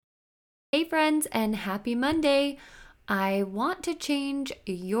Hey, friends, and happy Monday. I want to change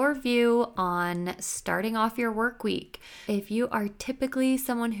your view on starting off your work week. If you are typically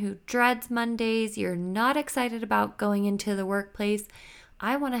someone who dreads Mondays, you're not excited about going into the workplace,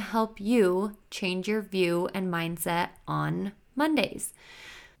 I want to help you change your view and mindset on Mondays.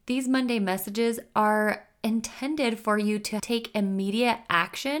 These Monday messages are intended for you to take immediate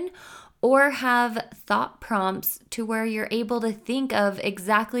action or have thought prompts to where you're able to think of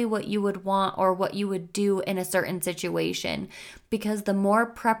exactly what you would want or what you would do in a certain situation. Because the more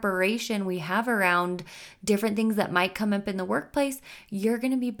preparation we have around different things that might come up in the workplace, you're going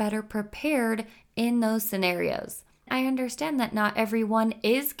to be better prepared in those scenarios. I understand that not everyone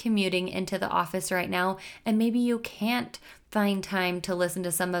is commuting into the office right now, and maybe you can't find time to listen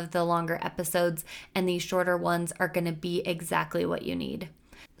to some of the longer episodes, and these shorter ones are going to be exactly what you need.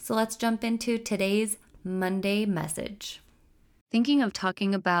 So let's jump into today's Monday message. Thinking of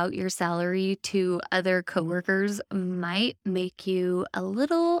talking about your salary to other coworkers might make you a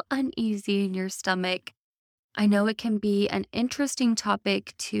little uneasy in your stomach. I know it can be an interesting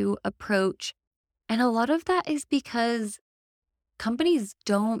topic to approach, and a lot of that is because companies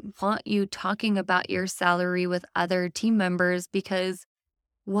don't want you talking about your salary with other team members, because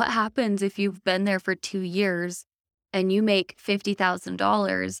what happens if you've been there for 2 years and you make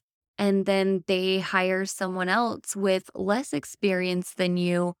 $50,000 and then they hire someone else with less experience than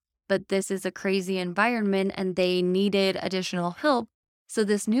you, but this is a crazy environment and they needed additional help. So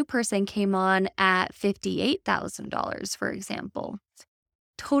this new person came on at $58,000, for example.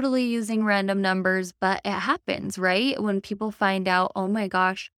 Totally using random numbers, but it happens, right? When people find out, oh my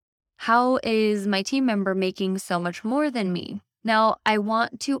gosh, how is my team member making so much more than me? Now, I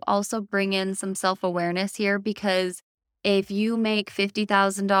want to also bring in some self-awareness here, because if you make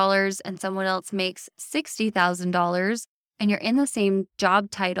 $50,000 and someone else makes $60,000 and you're in the same job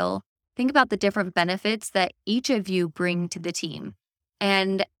title, think about the different benefits that each of you bring to the team.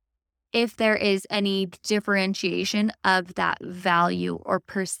 And if there is any differentiation of that value or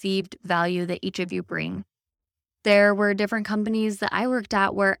perceived value that each of you bring. There were different companies that I worked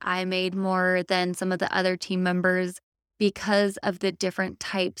at where I made more than some of the other team members because of the different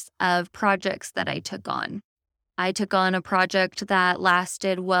types of projects that I took on. I took on a project that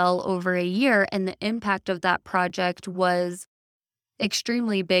lasted well over a year, and the impact of that project was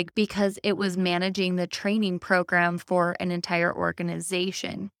extremely big because it was managing the training program for an entire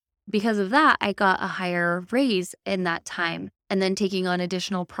organization. Because of that, I got a higher raise in that time. And then taking on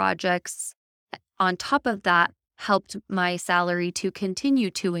additional projects on top of that helped my salary to continue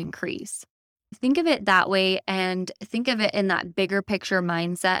to increase. Think of it that way, and think of it in that bigger picture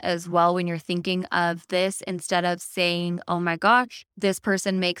mindset as well when you're thinking of this, instead of saying, oh my gosh, this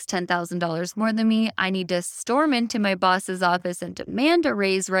person makes $10,000 more than me. I need to storm into my boss's office and demand a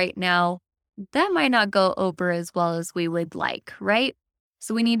raise right now. That might not go over as well as we would like, right?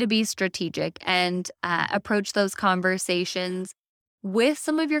 So we need to be strategic and approach those conversations with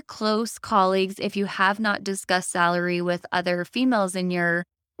some of your close colleagues. If you have not discussed salary with other females in your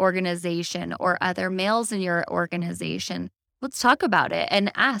organization or other males in your organization, let's talk about it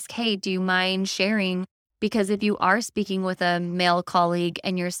and ask, hey, do you mind sharing? Because if you are speaking with a male colleague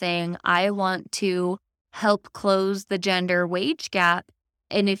and you're saying, I want to help close the gender wage gap,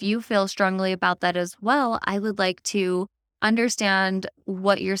 and if you feel strongly about that as well, I would like to understand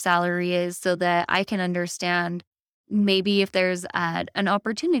what your salary is so that I can understand maybe if there's an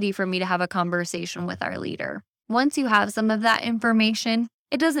opportunity for me to have a conversation with our leader. Once you have some of that information,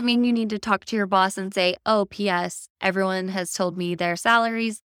 it doesn't mean you need to talk to your boss and say, oh, P.S., everyone has told me their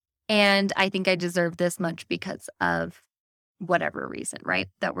salaries, and I think I deserve this much because of whatever reason, right,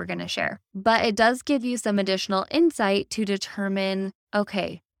 that we're going to share. But it does give you some additional insight to determine,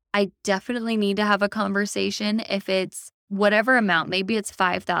 okay, I definitely need to have a conversation if it's whatever amount. Maybe it's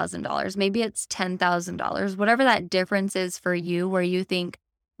 $5,000, maybe it's $10,000, whatever that difference is for you, where you think,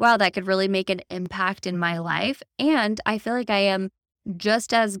 wow, that could really make an impact in my life. And I feel like I am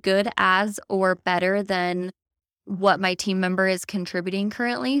just as good as or better than what my team member is contributing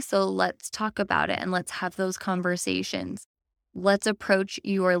currently. So let's talk about it and let's have those conversations. Let's approach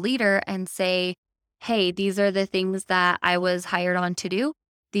your leader and say, hey, these are the things that I was hired on to do.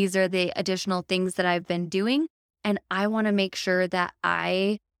 These are the additional things that I've been doing. And I want to make sure that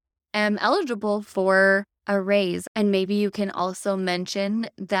I am eligible for a raise. And maybe you can also mention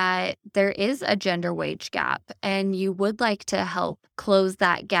that there is a gender wage gap and you would like to help close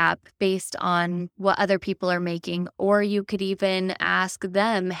that gap based on what other people are making. Or you could even ask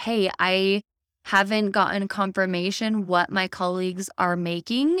them, hey, I haven't gotten confirmation what my colleagues are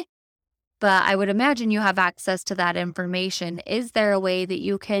making. but I would imagine you have access to that information. Is there a way that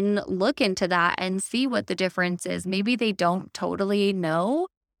you can look into that and see what the difference is? Maybe they don't totally know.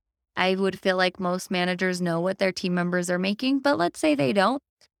 I would feel like most managers know what their team members are making, but let's say they don't.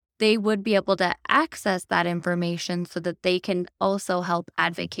 They would be able to access that information so that they can also help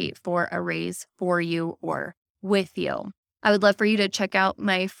advocate for a raise for you or with you. I would love for you to check out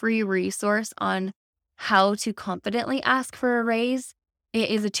my free resource on how to confidently ask for a raise. It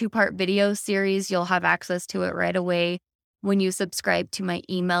is a 2-part video series. You'll have access to it right away when you subscribe to my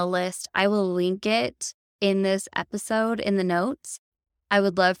email list. I will link it in this episode in the notes. I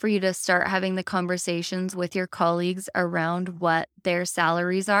would love for you to start having the conversations with your colleagues around what their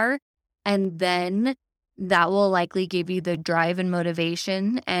salaries are. And then that will likely give you the drive and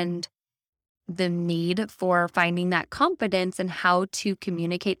motivation and the need for finding that confidence and how to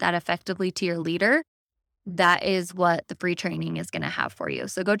communicate that effectively to your leader. That is what the free training is going to have for you.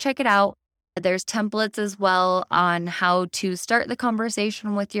 So go check it out. There's templates as well on how to start the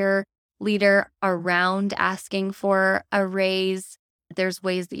conversation with your leader around asking for a raise. There's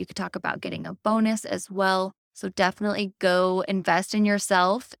ways that you could talk about getting a bonus as well. So definitely go invest in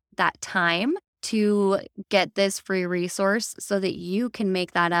yourself that time to get this free resource so that you can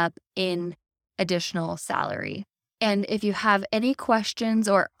make that up in additional salary. And if you have any questions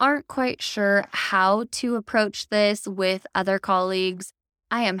or aren't quite sure how to approach this with other colleagues,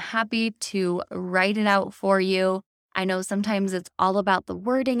 I am happy to write it out for you. I know sometimes it's all about the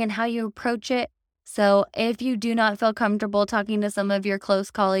wording and how you approach it. So if you do not feel comfortable talking to some of your close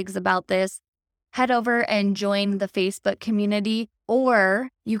colleagues about this, head over and join the Facebook community, or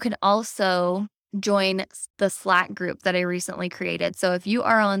you can also join the Slack group that I recently created. So if you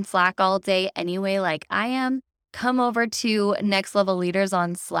are on Slack all day anyway, like I am, come over to Next Level Leaders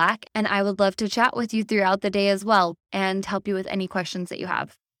on Slack, and I would love to chat with you throughout the day as well and help you with any questions that you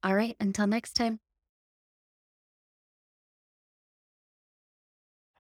have. All right, until next time.